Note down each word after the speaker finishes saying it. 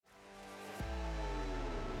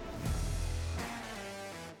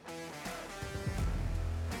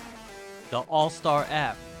The All-Star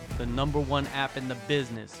app, the #1 app in the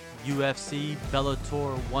business. UFC,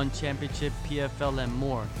 Bellator, One Championship, PFL, and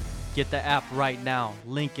more. Get the app right now.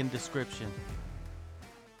 Link in description.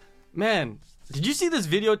 Man, did you see this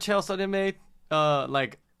video Chael Sonnen made? I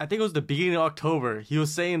think it was the beginning of October. He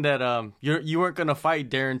was saying that you weren't gonna fight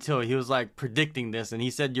Darren Till. He was like predicting this, and he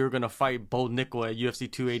said you were gonna fight Bo Nickel at UFC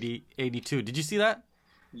 282. Did you see that?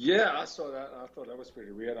 Yeah, I saw that. I thought that was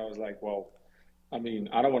pretty weird. I was like, well, I mean,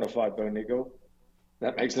 I don't want to fight Bo Nickel.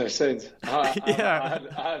 That makes no sense. Yeah.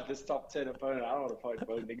 I have this top 10 opponent. I don't want to fight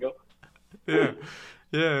Bo Nickel. Yeah,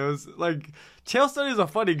 yeah. It was like Chael Sonnen is a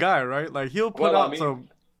funny guy, right? Like he'll put Well, I out mean, some.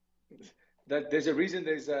 there's a reason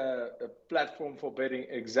there's a platform for betting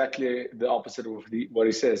exactly the opposite of what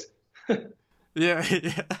he says. Yeah,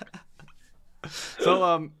 yeah.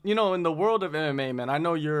 So, in the world of MMA, man, I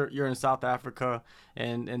know you're in South Africa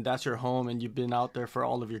and that's your home and you've been out there for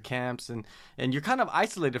all of your camps and you're kind of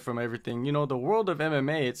isolated from everything. You know, the world of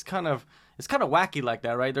MMA, it's kind of wacky like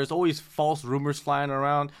that, right? There's always false rumors flying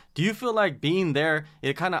around. Do you feel like being there,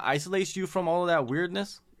 it kind of isolates you from all of that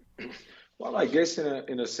weirdness? Well, I guess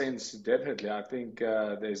in a sense, definitely. I think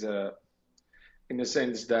in a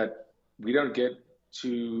sense that we don't get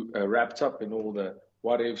too wrapped up in all the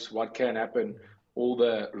what ifs, what can happen, all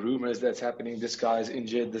the rumors that's happening. This guy's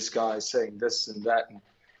injured, this guy's saying this and that. And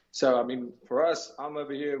so, I mean, for us, I'm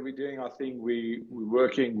over here, we're doing our thing, we're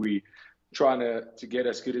working, we trying to get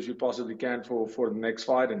as good as we possibly can for the next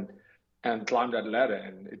fight and climb that ladder.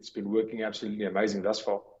 And it's been working absolutely amazing thus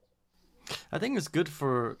far. I think it's good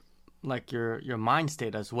for like your mind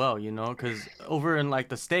state as well, because over in like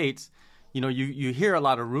the States, you hear a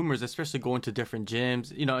lot of rumors, especially going to different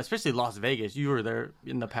gyms, especially Las Vegas. You were there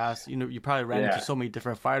in the past, you probably ran into so many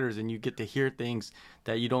different fighters and you get to hear things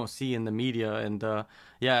that you don't see in the media. And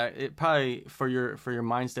it probably for your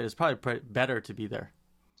mind state, it's probably better to be there.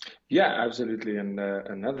 Yeah, absolutely. And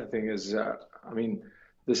another thing is, I mean,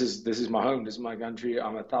 this is my home, this is my country.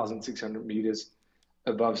 I'm 1,600 meters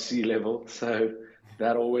above sea level, so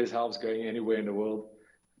that always helps going anywhere in the world.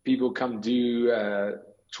 People come do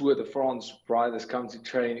Tour de France riders come to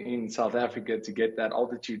train in South Africa to get that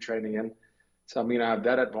altitude training in. So I mean, I have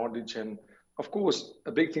that advantage, and of course,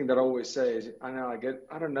 a big thing that I always say is, I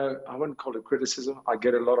don't know, I wouldn't call it criticism. I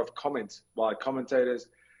get a lot of comments by commentators,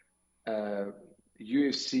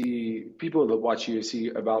 UFC people that watch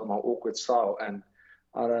UFC about my awkward style, and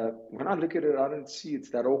when I look at it, I don't see it's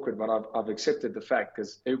that awkward, but I've accepted the fact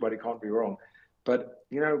because everybody can't be wrong. But,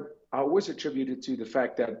 I always attribute it to the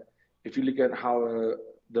fact that if you look at how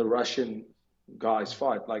the Russian guys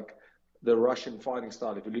fight, like the Russian fighting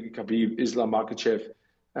style, if you look at Khabib, Islam Makhachev,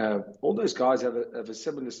 all those guys have a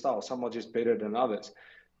similar style. Some are just better than others.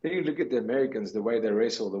 Then you look at the Americans, the way they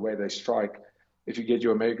wrestle, the way they strike. If you get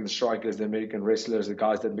your American strikers, the American wrestlers, the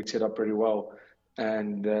guys that mix it up pretty well.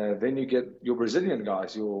 And then you get your Brazilian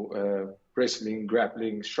guys, your wrestling,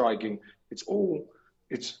 grappling, striking.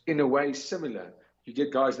 It's in a way similar. You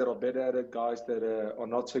get guys that are better at it, guys that are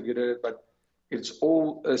not so good at it, but it's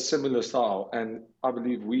all a similar style. And I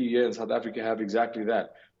believe we here in South Africa have exactly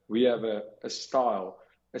that. We have a style,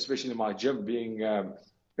 especially in my gym, being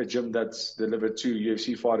a gym that's delivered 2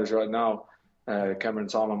 UFC fighters right now. Cameron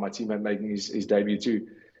Salman, my teammate, making his debut too.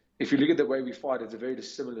 If you look at the way we fight, it's a very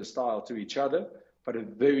similar style to each other, but a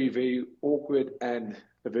very, very awkward and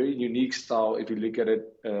a very unique style if you look at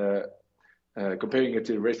it, comparing it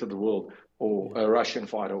to the rest of the world, or a Russian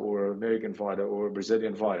fighter, or an American fighter, or a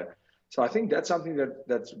Brazilian fighter. So I think that's something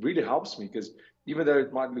that really helps me, because even though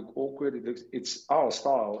it might look awkward, it's our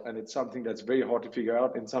style, and it's something that's very hard to figure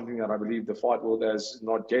out, and something that I believe the fight world has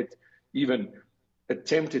not yet even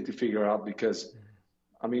attempted to figure out, because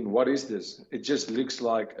I mean, what is this? It just looks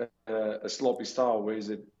like a sloppy style. Where is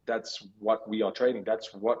it? That's what we are training.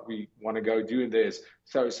 That's what we want to go do. And there's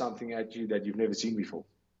throw something at you that you've never seen before.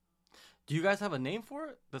 Do you guys have a name for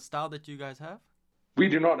it? The style that you guys have? We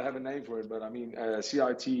do not have a name for it, but I mean,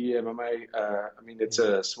 CIT, MMA, I mean, it's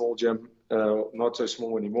a small gym, not so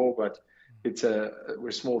small anymore, but we're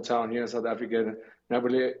a small town here in South Africa.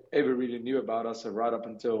 Nobody ever really knew about us right up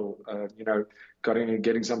until, got in and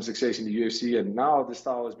getting some success in the UFC. And now the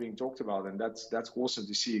style is being talked about. And that's awesome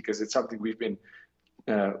to see, because it's something we've been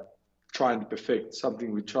trying to perfect,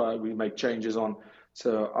 something we make changes on.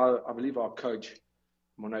 So I believe our coach,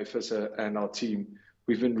 Monet Visser, and our team,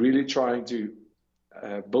 we've been really trying to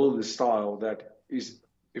build a style that is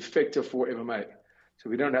effective for MMA. So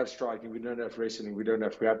we don't have striking, we don't have wrestling, we don't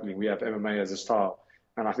have grappling, we have MMA as a style.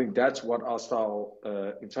 And I think that's what our style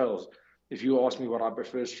entails. If you ask me what I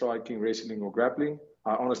prefer, striking, wrestling, or grappling,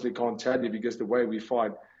 I honestly can't tell you, because the way we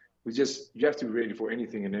fight You have to be ready for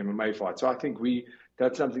anything in an MMA fight. So I think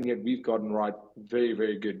that's something that we've gotten right, very,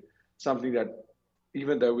 very good. Something that,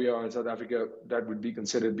 even though we are in South Africa, that would be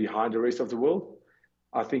considered behind the rest of the world.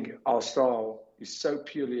 I think our style is so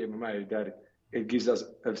purely MMA that it gives us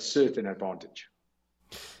a certain advantage.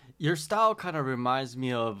 Your style kind of reminds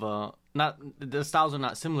me of not the styles are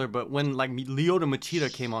not similar, but when like Lyoto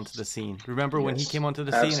Machida came onto the scene. Remember when he Yes, came onto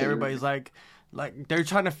the scene? absolutely. Everybody's like they're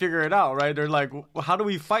trying to figure it out, right? They're like, well, how do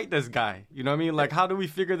we fight this guy? You know what I mean? Like, how do we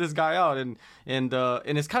figure this guy out? And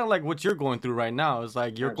it's kind of like what you're going through right now. It's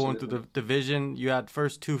like you're going through the division. You had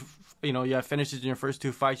you had finishes in your first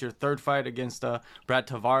two fights. Your third fight against Brad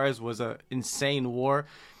Tavares was an insane war.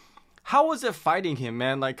 How was it fighting him,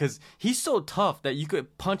 man? Like, cause he's so tough that you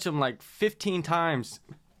could punch him like 15 times,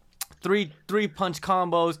 three punch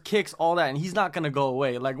combos, kicks, all that, and he's not gonna go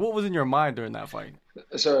away. Like, what was in your mind during that fight?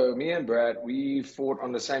 So me and Brad, we fought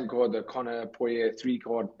on the same card, the Conor Poirier 3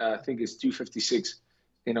 card. I think it's 256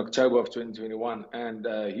 in October of 2021,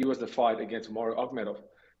 and he was the fight against Mauro Akhmedov.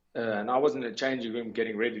 And I was in the changing room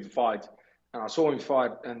getting ready to fight, and I saw him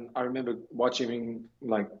fight, and I remember watching him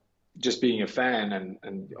like just being a fan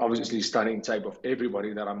and obviously studying tape of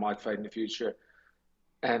everybody that I might fight in the future.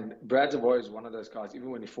 And Brad Tavares is one of those guys. Even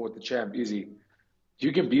when he fought the champ, Izzy,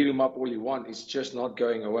 you can beat him up all you want. It's just not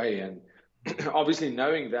going away. And obviously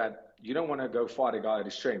knowing that, you don't want to go fight a guy at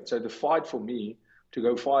his strength. So the fight for me, to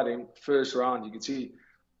go fight him first round, you can see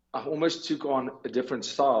I almost took on a different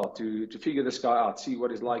style to figure this guy out, see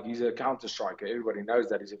what he's like. He's a counter striker. Everybody knows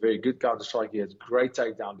that. He's a very good counter striker. He has great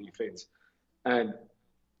takedown defense. And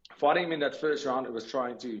fighting him in that first round, it was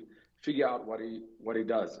trying to figure out what he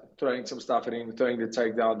does. Throwing some stuff at him, throwing the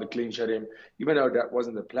takedown, the clinch at him, even though that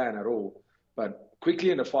wasn't the plan at all. But quickly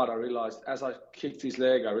in the fight, I realized, as I kicked his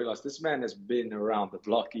leg, I realized this man has been around the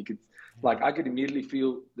block. I could immediately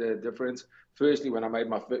feel the difference. Firstly, when I made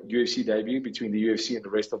my UFC debut between the UFC and the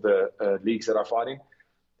rest of the leagues that I fight in,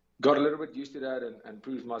 got a little bit used to that and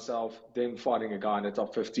proved myself. Then fighting a guy in the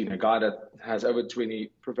top 15, a guy that has over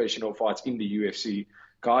 20 professional fights in the UFC,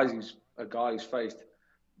 a guy who's faced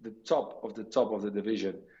the top of the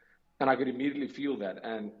division. And I could immediately feel that.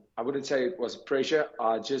 And I wouldn't say it was pressure.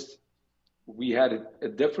 We had a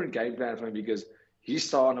different game plan for him because his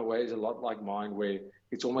style in a way is a lot like mine, where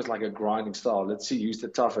it's almost like a grinding style. Let's see who's the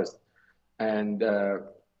toughest. And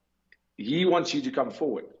he wants you to come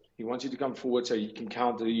forward. He wants you to come forward so he can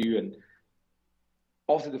counter you. And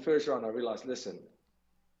after the first round, I realized, listen,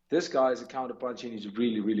 this guy is a counter puncher and he's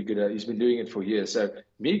really, really good at it. He's been doing it for years. So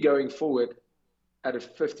me going forward at a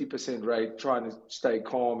 50% rate, trying to stay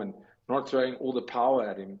calm and not throwing all the power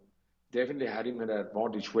at him, definitely had him at an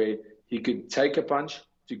advantage where he could take a punch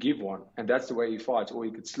to give one. And that's the way he fights. Or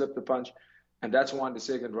he could slip the punch. And that's why in the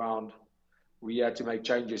second round, we had to make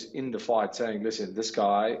changes in the fight saying, listen, this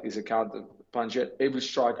guy is a counter puncher. Every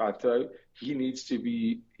strike I throw, he needs to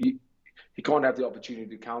be, he can't have the opportunity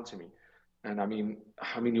to counter me. And I mean,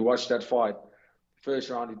 you watch that fight.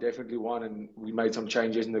 First round, he definitely won, and we made some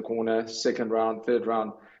changes in the corner. Second round, third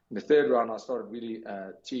round. In the third round, I started really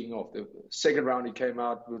teeing off. The second round, he came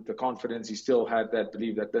out with the confidence. He still had that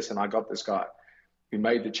belief that, listen, I got this guy. We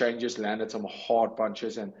made the changes, landed some hard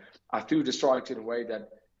punches, and I threw the strikes in a way that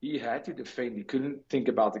he had to defend. He couldn't think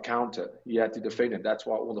about the counter. He had to defend it. That's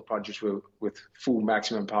why all the punches were with full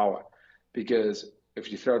maximum power. Because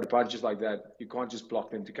if you throw the punches like that, you can't just block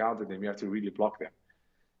them to counter them. You have to really block them.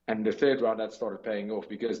 And the third round, that started paying off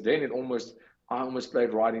because then I almost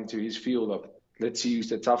played right into his field of, let's see who's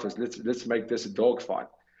the toughest. Let's make this a dogfight.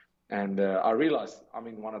 And I realized I'm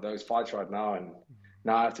in one of those fights right now, and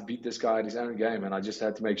now I have to beat this guy at his own game, and I just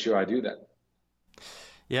had to make sure I do that.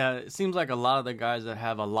 Yeah, it seems like a lot of the guys that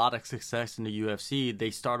have a lot of success in the UFC,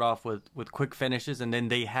 they start off with quick finishes, and then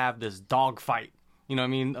they have this dogfight. You know what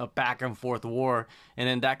I mean? A back and forth war. And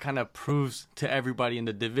then that kind of proves to everybody in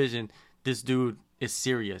the division, this dude is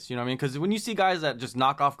serious. You know what I mean? Because when you see guys that just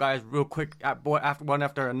knock off guys real quick after one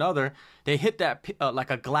after another, they hit that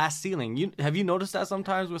like a glass ceiling. Have you noticed that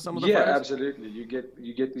sometimes with some of the fighters? Yeah, absolutely. You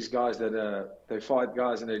get these guys that they fight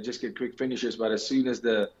guys and they just get quick finishes, but as soon as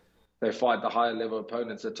they fight the higher level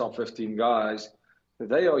opponents, the top 15 guys,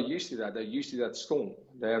 they are used to that. They're used to that storm.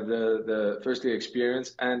 They have the firstly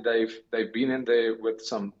experience, and they've been in there with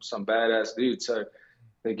some badass dudes. So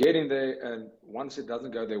they get in there, and once it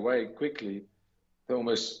doesn't go their way quickly, they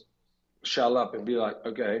almost shell up and be like,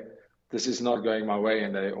 okay, this is not going my way,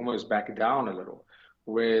 and they almost back down a little.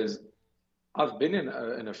 Whereas I've been in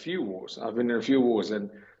a few wars. And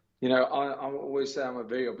you know, I always say I'm a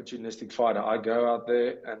very opportunistic fighter. I go out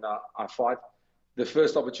there and I fight. The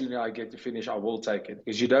first opportunity I get to finish, I will take it,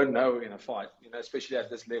 because you don't know in a fight, you know, especially at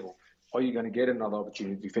this level. are you going to get another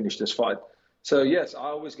opportunity to finish this fight? So yes, I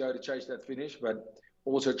always go to chase that finish, but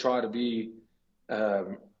also try to be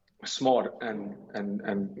smart and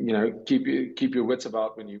keep your wits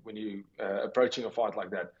about when you approaching a fight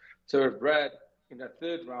like that. So with Brad in that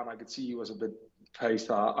third round, I could see he was a bit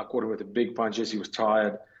paced. I caught him with the big punches. He was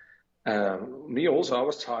tired. Me also, I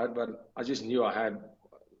was tired, but I just knew I had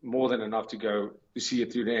more than enough to go to see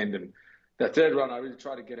it through the end. And that third round, I really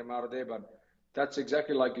tried to get him out of there, but that's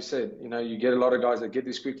exactly like you said. You get a lot of guys that get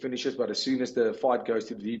these quick finishes, but as soon as the fight goes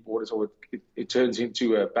to the deep waters or it turns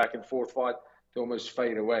into a back and forth fight, they almost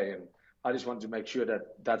fade away. And I just wanted to make sure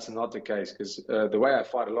that that's not the case, because the way I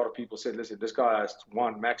fight, a lot of people said, listen, this guy has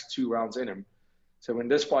max 2 rounds in him. So when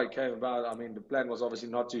this fight came about, I mean, the plan was obviously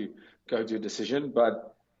not to go to a decision,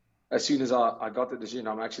 but as soon as I got the decision,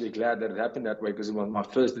 I'm actually glad that it happened that way, because it was my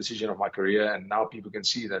first decision of my career. And now people can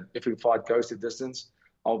see that if a fight goes to distance,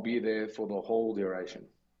 I'll be there for the whole duration.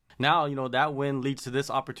 Now, that win leads to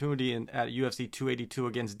this opportunity at UFC 282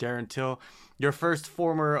 against Darren Till, your first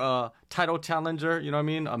former title challenger,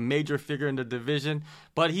 a major figure in the division.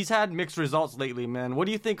 But he's had mixed results lately, man. What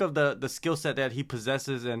do you think of the skill set that he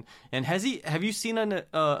possesses? And have you seen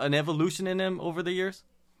an evolution in him over the years?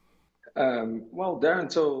 Well,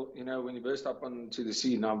 Darren Till, when he burst up onto the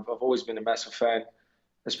scene, I've always been a massive fan,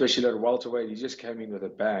 especially at welterweight. He just came in with a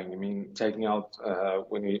bang. I mean, taking out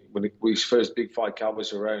his first big fight, Cowboy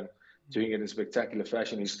Cerrone, doing it in spectacular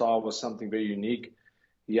fashion. His style was something very unique.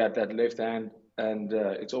 He had that left hand, and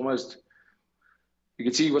it's almost, you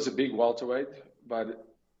could see he was a big welterweight, but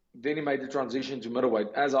then he made the transition to middleweight,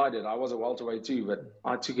 as I did. I was a welterweight too, but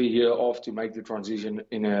I took a year off to make the transition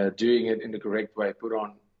in doing it in the correct way, put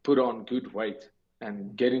on good weight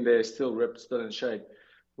and getting there still ripped, still in shape.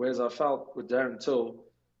 Whereas I felt with Darren Till,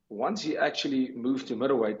 once he actually moved to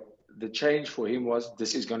middleweight, the change for him was,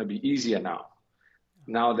 this is going to be easier now.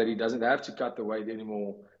 Now that he doesn't have to cut the weight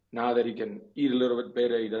anymore, now that he can eat a little bit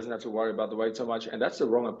better, he doesn't have to worry about the weight so much. And that's the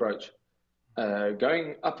wrong approach.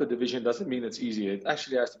 Going up a division doesn't mean it's easier. It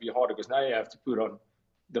actually has to be harder, because now you have to put on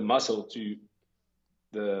the muscle to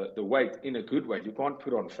the weight in a good way. You can't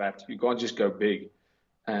put on fat. You can't just go big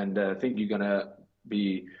and think you're going to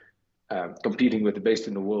be competing with the best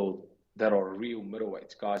in the world that are real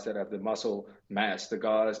middleweights, guys that have the muscle mass, the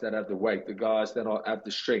guys that have the weight, the guys that have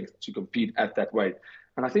the strength to compete at that weight.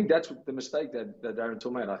 And I think that's the mistake that Darren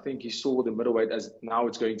Till made. I think he saw the middleweight as now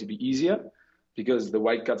it's going to be easier because the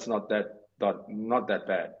weight cut's not that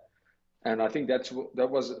bad. And I think that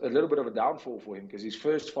was a little bit of a downfall for him, because his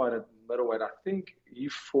first fight at middleweight, I think he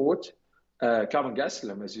fought Calvin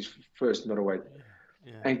Gastelum as his first middleweight.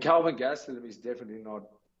 Yeah. And Calvin Gastelum is definitely not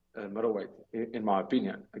a middleweight, in my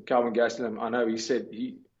opinion. Calvin Gastelum, I know he said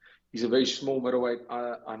he's a very small middleweight.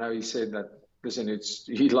 I know he said that, listen,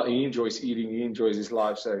 he enjoys eating, he enjoys his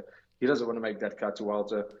life, so he doesn't want to make that cut to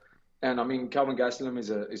welter. And I mean, Calvin Gastelum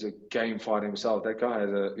is a game fighter himself. That guy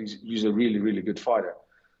he's a really, really good fighter.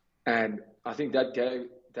 And I think that gave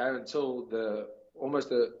Darren Till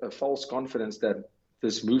almost a false confidence that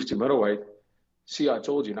this move to middleweight, see, I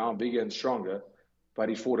told you, now I'm bigger and stronger, but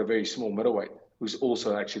he fought a very small middleweight, who's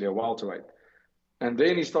also actually a welterweight. And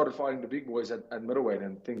then he started fighting the big boys at middleweight,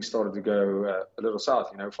 and things started to go a little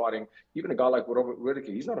south, fighting even a guy like Robert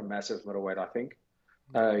Whittaker. He's not a massive middleweight, I think.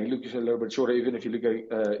 He looks a little bit shorter, even if you look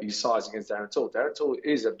at his size against Darren Till. Darren Till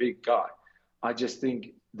is a big guy. I just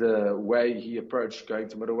think the way he approached going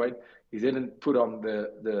to middleweight, he didn't put on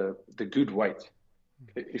the good weight.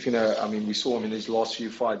 If we saw him in his last few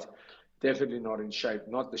fights, definitely not in shape,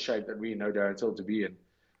 not the shape that we know Darren Till to be in.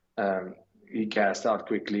 He gassed out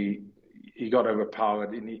quickly. He got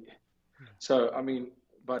overpowered.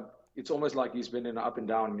 But it's almost like he's been in an up and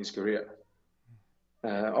down in his career.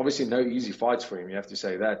 Obviously, no easy fights for him. You have to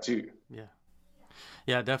say that too.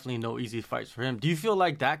 Yeah, definitely no easy fights for him. Do you feel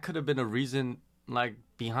like that could have been a reason,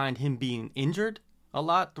 behind him being injured a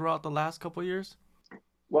lot throughout the last couple of years?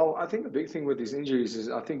 Well, I think the big thing with his injuries is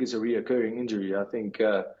I think it's a reoccurring injury. I think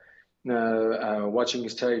watching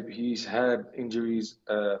his tape, he's had injuries,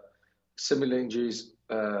 similar injuries,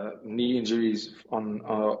 knee injuries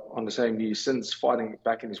on the same knee since fighting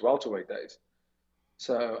back in his welterweight days.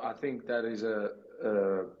 So I think that is a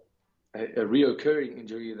reoccurring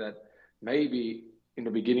injury that maybe in the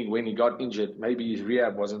beginning when he got injured, maybe his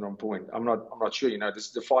rehab wasn't on point. I'm not sure. This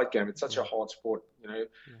is the fight game. It's such a hard sport.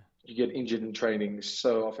 You get injured in training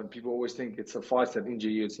so often. People always think it's the fights that injure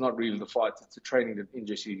you. It's not really the fights. It's the training that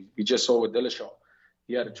injures you. We just saw with Dillashaw.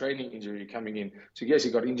 He had a training injury coming in. So yes,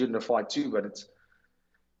 he got injured in the fight too, but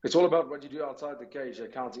it's all about what you do outside the cage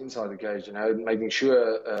that counts inside the cage, making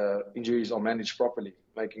sure injuries are managed properly,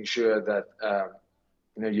 making sure that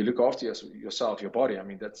you look after yourself, your body. I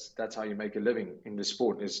mean, that's how you make a living in the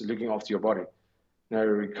sport, is looking after your body.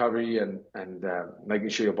 Recovery and making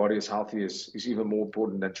sure your body is healthy is even more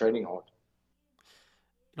important than training hard.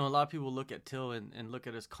 A lot of people look at Till and look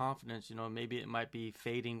at his confidence. Maybe it might be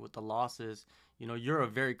fading with the losses. You're a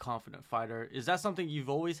very confident fighter. Is that something you've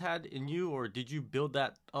always had in you, or did you build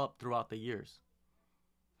that up throughout the years?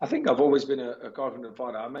 I think I've always been a confident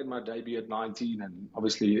fighter. I made my debut at 19, and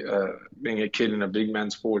obviously, being a kid in a big man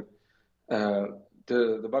sport, uh,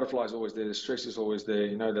 the butterfly is always there, the stress is always there,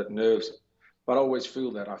 that nerves. But I always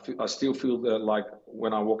feel that. I still feel that, like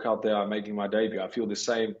when I walk out there, I'm making my debut. I feel the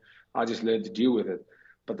same. I just learned to deal with it.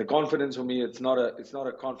 But the confidence for me, it's not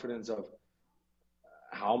a confidence of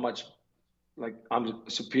how much, like, I'm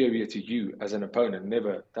superior to you as an opponent.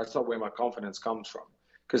 Never. That's not where my confidence comes from.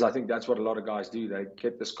 Because I think that's what a lot of guys do. They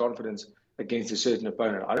get this confidence against a certain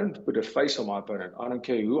opponent. I don't put a face on my opponent. I don't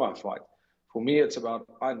care who I fight. For me, it's about,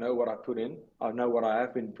 I know what I put in. I know what I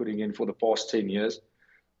have been putting in for the past 10 years.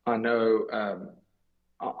 I know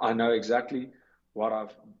I know exactly what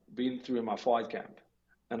I've been through in my fight camp,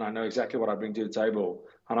 and I know exactly what I bring to the table.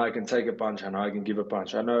 I know I can take a punch. I know I can give a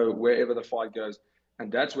punch. I know wherever the fight goes,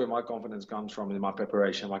 and that's where my confidence comes from, in my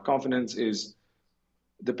preparation. My confidence is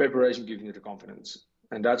the preparation gives me the confidence,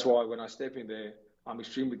 and that's why when I step in there, I'm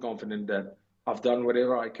extremely confident that I've done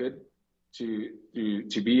whatever I could to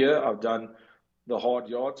be here. I've done the hard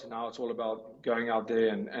yards. Now it's all about going out there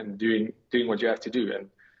and doing what you have to do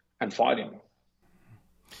and fighting.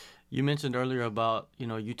 You mentioned earlier about,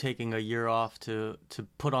 you taking a year off to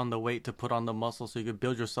put on the weight, to put on the muscle so you could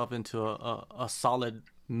build yourself into a solid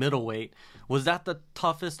middleweight. Was that the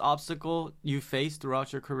toughest obstacle you faced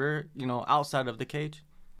throughout your career, outside of the cage?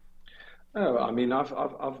 Oh, I mean, I've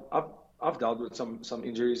dealt with some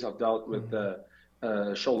injuries. I've dealt with the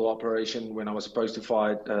shoulder operation when I was supposed to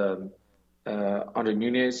fight Andre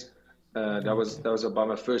Muniz. That was about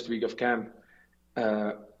my first week of camp.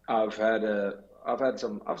 Uh, I've had I've had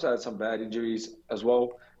some bad injuries as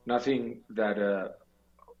well. Nothing that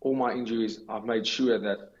all my injuries, I've made sure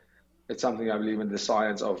that it's something I believe in, the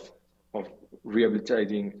science of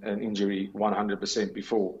rehabilitating an injury 100%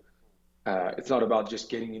 before. It's not about just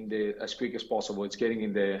getting in there as quick as possible. It's getting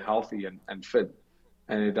in there healthy and fit.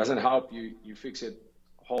 And it doesn't help you fix it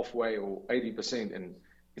halfway or 80% and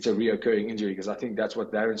it's a reoccurring injury, because I think that's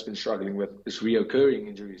what Darren's been struggling with, is reoccurring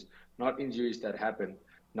injuries, not injuries that happen.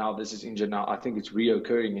 Now this is injured now. I think it's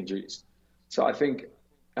reoccurring injuries. So I think,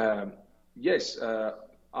 um, yes,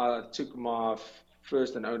 I took my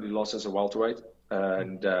first and only loss as a welterweight,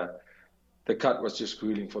 and the cut was just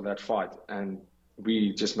grueling for that fight. And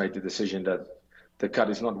we just made the decision that the cut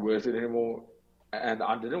is not worth it anymore. And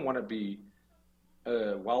I didn't want to be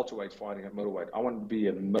a welterweight fighting at middleweight. I wanted to be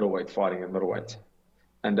a middleweight fighting at middleweight.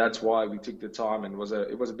 And that's why we took the time, and it was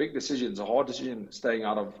a big decision. It's a hard decision, staying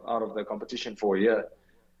out of the competition for a year,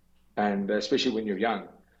 and especially when you're young.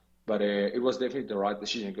 But it was definitely the right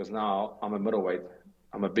decision, because now I'm a middleweight.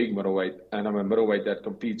 I'm a big middleweight, and I'm a middleweight that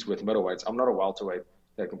competes with middleweights. I'm not a welterweight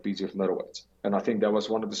that competes with middleweights. And I think that was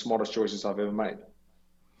one of the smartest choices I've ever made.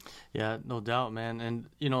 Yeah, no doubt, man. And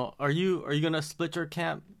are you gonna split your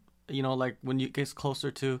camp? Like when you get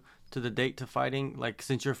closer to the date to fighting, like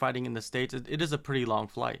since you're fighting in the States, it is a pretty long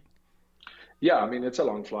flight. Yeah, I mean, it's a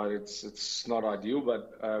long flight. It's not ideal,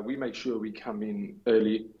 but we make sure we come in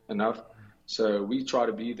early enough. So we try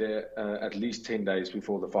to be there at least 10 days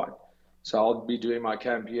before the fight. So I'll be doing my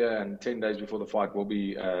camp here, and 10 days before the fight, we'll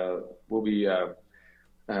be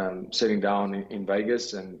sitting down in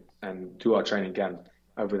Vegas and do our training camp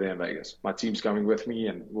over there in Vegas. My team's coming with me,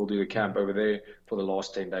 and we'll do the camp over there for the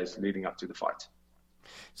last 10 days leading up to the fight.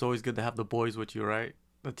 It's always good to have the boys with you, right?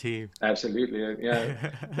 The team. Absolutely,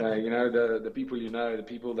 the people, the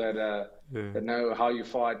people that Yeah. that know how you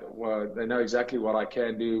fight. Well, they know exactly what I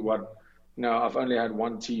can do. I've only had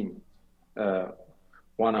one team, uh,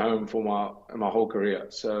 one home for my whole career.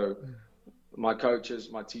 So my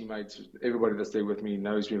coaches, my teammates, everybody that's there with me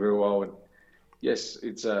knows me very well. And yes,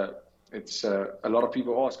 it's a lot of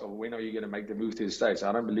people ask, oh, when are you going to make the move to the States?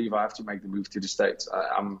 I don't believe I have to make the move to the States.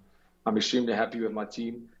 I'm extremely happy with my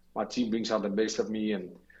team. My team brings out the best of me,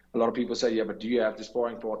 and a lot of people say, yeah, but do you have the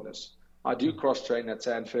sparring partners? I do cross train at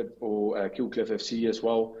Sanford or Killcliff FC as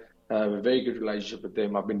well. I have a very good relationship with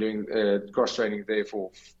them. I've been doing cross training there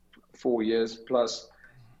for 4 years plus,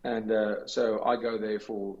 and so I go there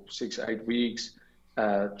for 6, 8 weeks,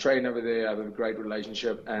 train over there. I have a great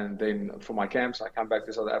relationship, and then for my camps, I come back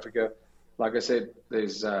to South Africa. Like I said,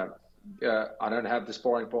 I don't have the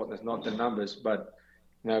sparring partners, not the numbers, but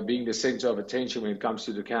being the center of attention when it comes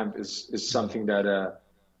to the camp is something that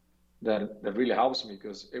that really helps me,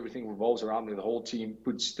 because everything revolves around me. The whole team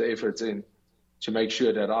puts the efforts in to make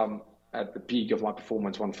sure that I'm at the peak of my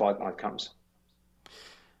performance when fight night comes.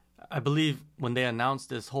 I believe when they announced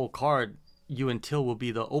this whole card, you and Till will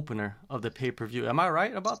be the opener of the pay-per-view. Am I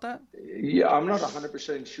right about that? Yeah, I'm not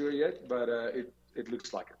 100% sure yet, but it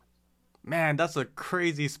looks like it. Man, that's a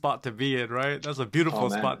crazy spot to be in, right? That's a Oh beautiful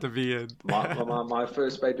man, spot to be in. my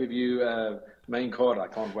first pay-per-view main card, I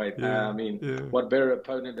can't wait. Yeah, I mean, yeah. what better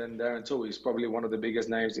opponent than Darren Till? He's probably one of the biggest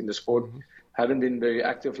names in the sport. Mhm. Haven't been very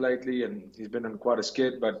active lately, and he's been on quite a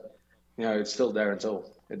skid, but it's still Darren Till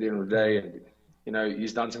at the end of the day. And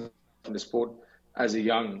he's done something in the sport as a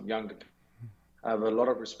young. I have a lot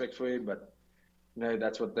of respect for him, but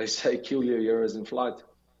that's what they say: kill your heroes in flight.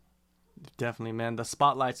 Definitely, man. The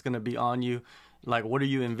spotlight's gonna be on you. Like, what are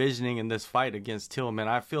you envisioning in this fight against Till, man?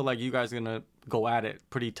 I feel like you guys are gonna go at it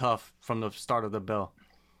pretty tough from the start of the bell.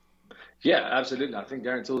 Yeah, absolutely. I think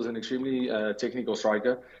Darren Till is an extremely technical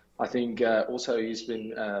striker. I think also he's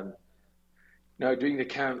been doing the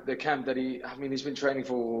camp that he's been training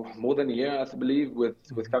for more than a year, I believe, with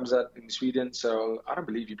Kamzat in Sweden. So I don't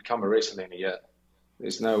believe you become a wrestler in a year.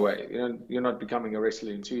 There's no way. You're not becoming a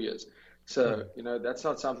wrestler in 2 years. So that's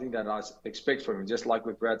not something that I expect from him. Just like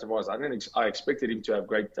with Brad Tavares, I expected him to have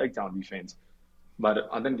great takedown defense, but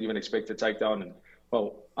I didn't even expect a takedown. And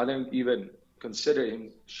I didn't even consider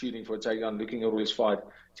him shooting for a takedown. Looking at all his fight,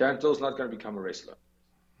 Darren Till's not going to become a wrestler.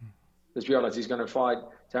 Let's be honest, he's going to fight.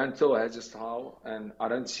 Darren Till has a style, and I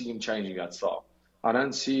don't see him changing that style. I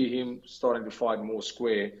don't see him starting to fight more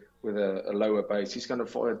square with a lower base. He's going to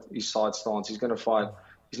fight his side stance. He's going to fight.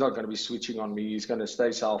 He's not going to be switching on me. He's going to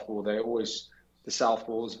stay southpaw. They're always the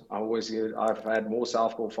southpaws. I've had more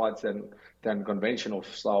southpaw fights than conventional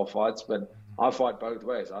style fights, but I fight both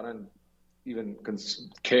ways. I don't even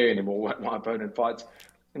care anymore what my opponent fights.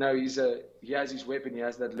 He has his weapon. He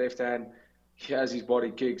has that left hand. He has his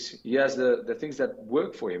body kicks. He has the things that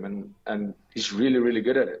work for him, and he's really, really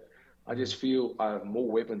good at it. I just feel I have more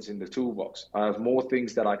weapons in the toolbox. I have more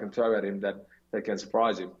things that I can throw at him that can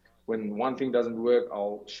surprise him. When one thing doesn't work,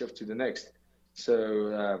 I'll shift to the next.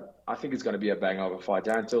 So I think it's going to be a bang of a fight.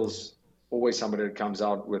 Darren Till's always somebody that comes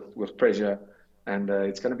out with pressure, and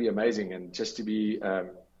it's going to be amazing. And just to be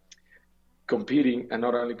competing, and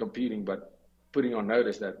not only competing, but putting on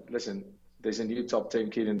notice that, listen, there's a new top 10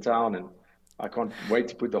 kid in town, and I can't wait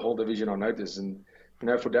to put the whole division on notice. And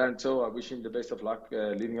for Darren Till, I wish him the best of luck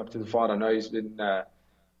leading up to the fight. I know he's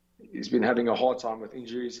been having a hard time with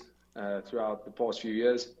injuries throughout the past few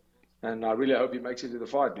years, and I really hope he makes it to the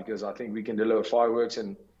fight, because I think we can deliver fireworks.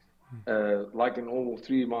 And like in all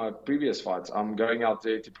three of my previous fights, I'm going out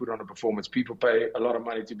there to put on a performance. People pay a lot of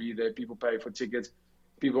money to be there. People pay for tickets.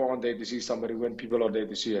 People aren't there to see somebody win. People are there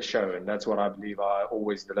to see a show, and that's what I believe I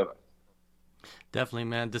always deliver. Definitely,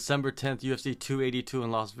 man. December 10th, UFC 282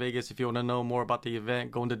 in Las Vegas. If you want to know more about the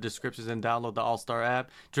event, go into the descriptions and download the All-Star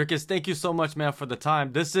app. Dricus, thank you so much, man, for the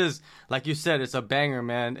time. This is, like you said, it's a banger,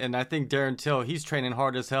 man. And I think Darren Till, he's training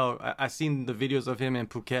hard as hell. I've seen the videos of him in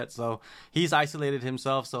Phuket, so he's isolated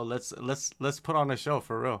himself. So let's put on a show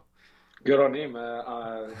for real. Good on him.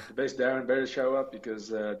 The best Darren better show up, because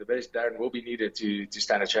the best Darren will be needed to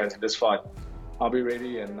stand a chance in this fight. I'll be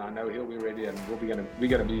ready, and I know he'll be ready, and we're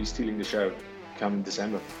gonna be stealing the show come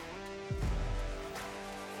December.